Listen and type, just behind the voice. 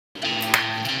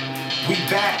We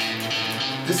back.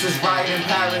 This is Riot in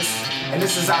Paris, and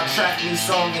this is our track new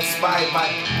song inspired by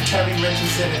Terry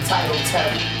Richardson entitled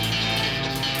Terry.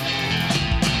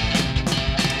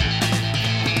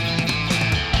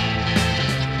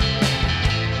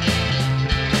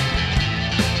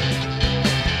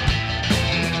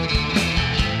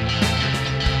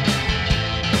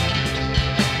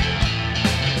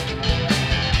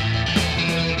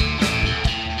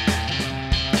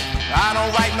 I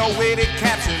don't write no witty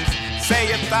captions,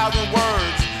 say 1,000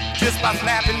 words just by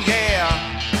snapping, yeah.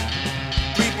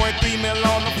 3.3 mil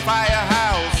on the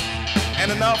firehouse,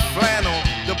 and enough flannel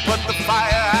to put the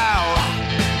fire out.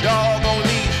 Dog on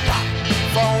leash,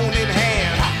 phone in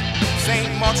hand, St.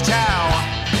 Mark's chow,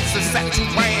 Szuchen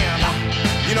ram.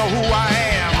 You know who I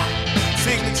am,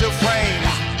 signature frames,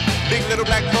 big little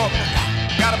black book,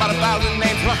 got about 1,000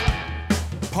 names.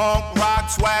 Punk rock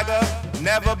swagger,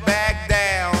 never back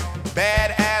down.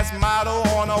 Badass model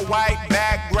on a white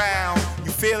background.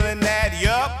 You feeling that?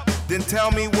 Yup? Then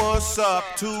tell me what's up.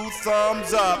 2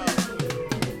 thumbs up.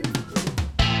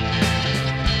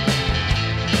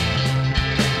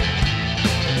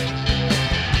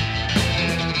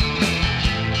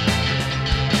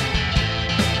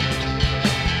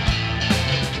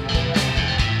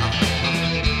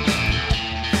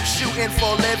 Shooting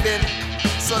for a living,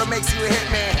 sorta makes you a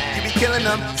hitman. You be killing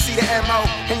them, see the MO,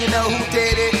 and you know who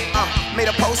did it. Made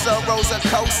a poster, Rosa,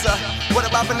 What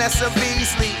about Vanessa,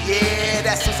 veasly? Yeah,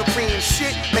 that's some supreme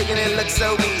shit, making it look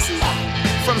so easy.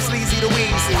 From sleazy to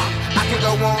weezy, I can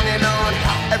go on and on.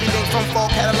 Everything from full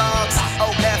catalogs,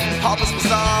 OF, Harpers,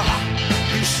 bazaar.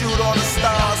 You shoot all the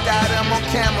stars, got them on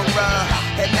camera,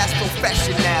 and that's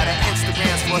professional. The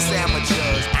Instagram's for us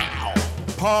amateurs.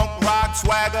 Punk rock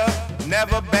swagger,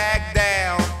 never back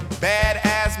down.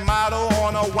 Badass model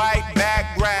on a white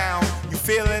background. You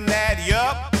feeling that?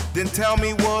 Yup? Then tell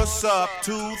me what's up.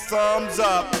 2 thumbs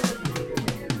up.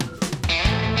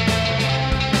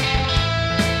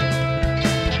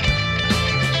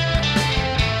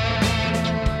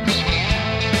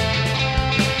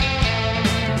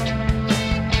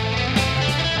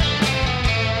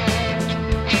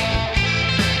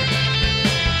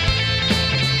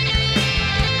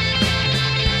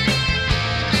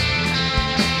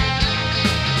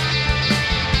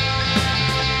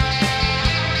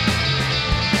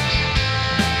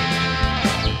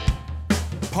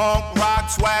 Punk rock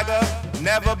swagger,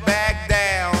 never back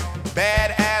down.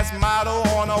 Badass model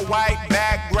on a white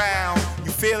background.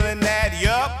 You feeling that?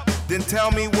 Yup? Then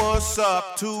tell me what's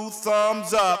up. 2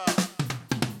 thumbs up.